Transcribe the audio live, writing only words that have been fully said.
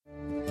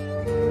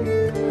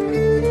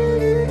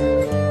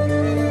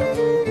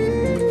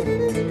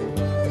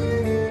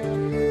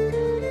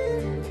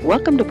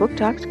Welcome to Book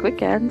Talks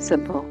Quick and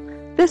Simple.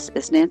 This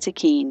is Nancy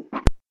Keene.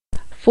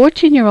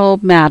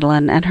 14-year-old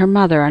Madeline and her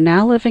mother are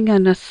now living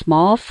in a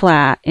small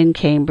flat in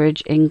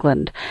Cambridge,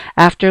 England,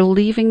 after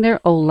leaving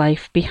their old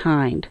life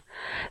behind.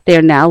 They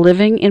are now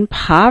living in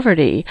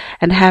poverty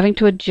and having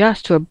to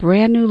adjust to a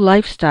brand new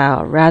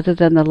lifestyle rather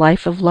than the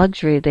life of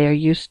luxury they are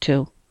used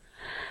to.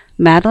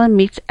 Madeline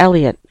meets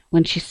Elliot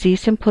when she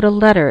sees him put a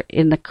letter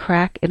in the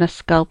crack in a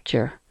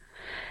sculpture.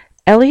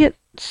 Elliot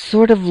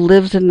sort of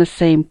lives in the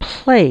same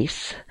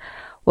place.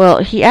 Well,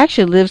 he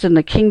actually lives in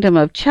the kingdom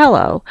of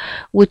Cello,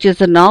 which is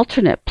an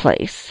alternate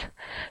place.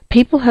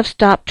 People have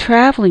stopped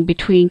traveling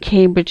between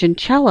Cambridge and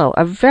Cello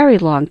a very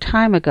long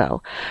time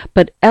ago,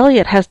 but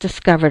Elliot has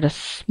discovered a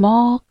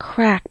small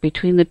crack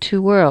between the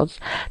two worlds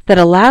that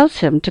allows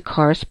him to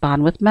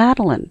correspond with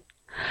Madeline.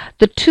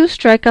 The two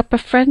strike up a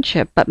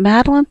friendship, but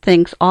Madeline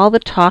thinks all the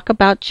talk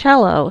about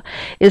Cello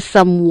is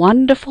some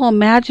wonderful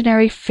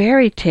imaginary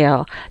fairy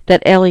tale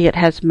that Elliot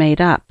has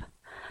made up.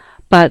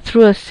 But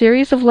through a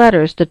series of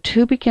letters, the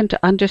two begin to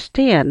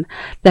understand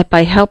that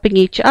by helping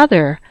each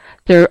other,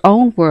 their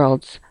own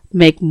worlds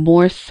make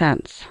more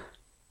sense.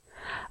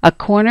 A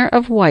Corner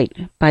of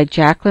White by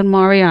Jaclyn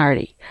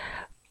Moriarty.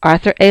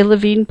 Arthur A.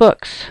 Levine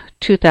Books,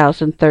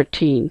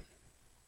 2013.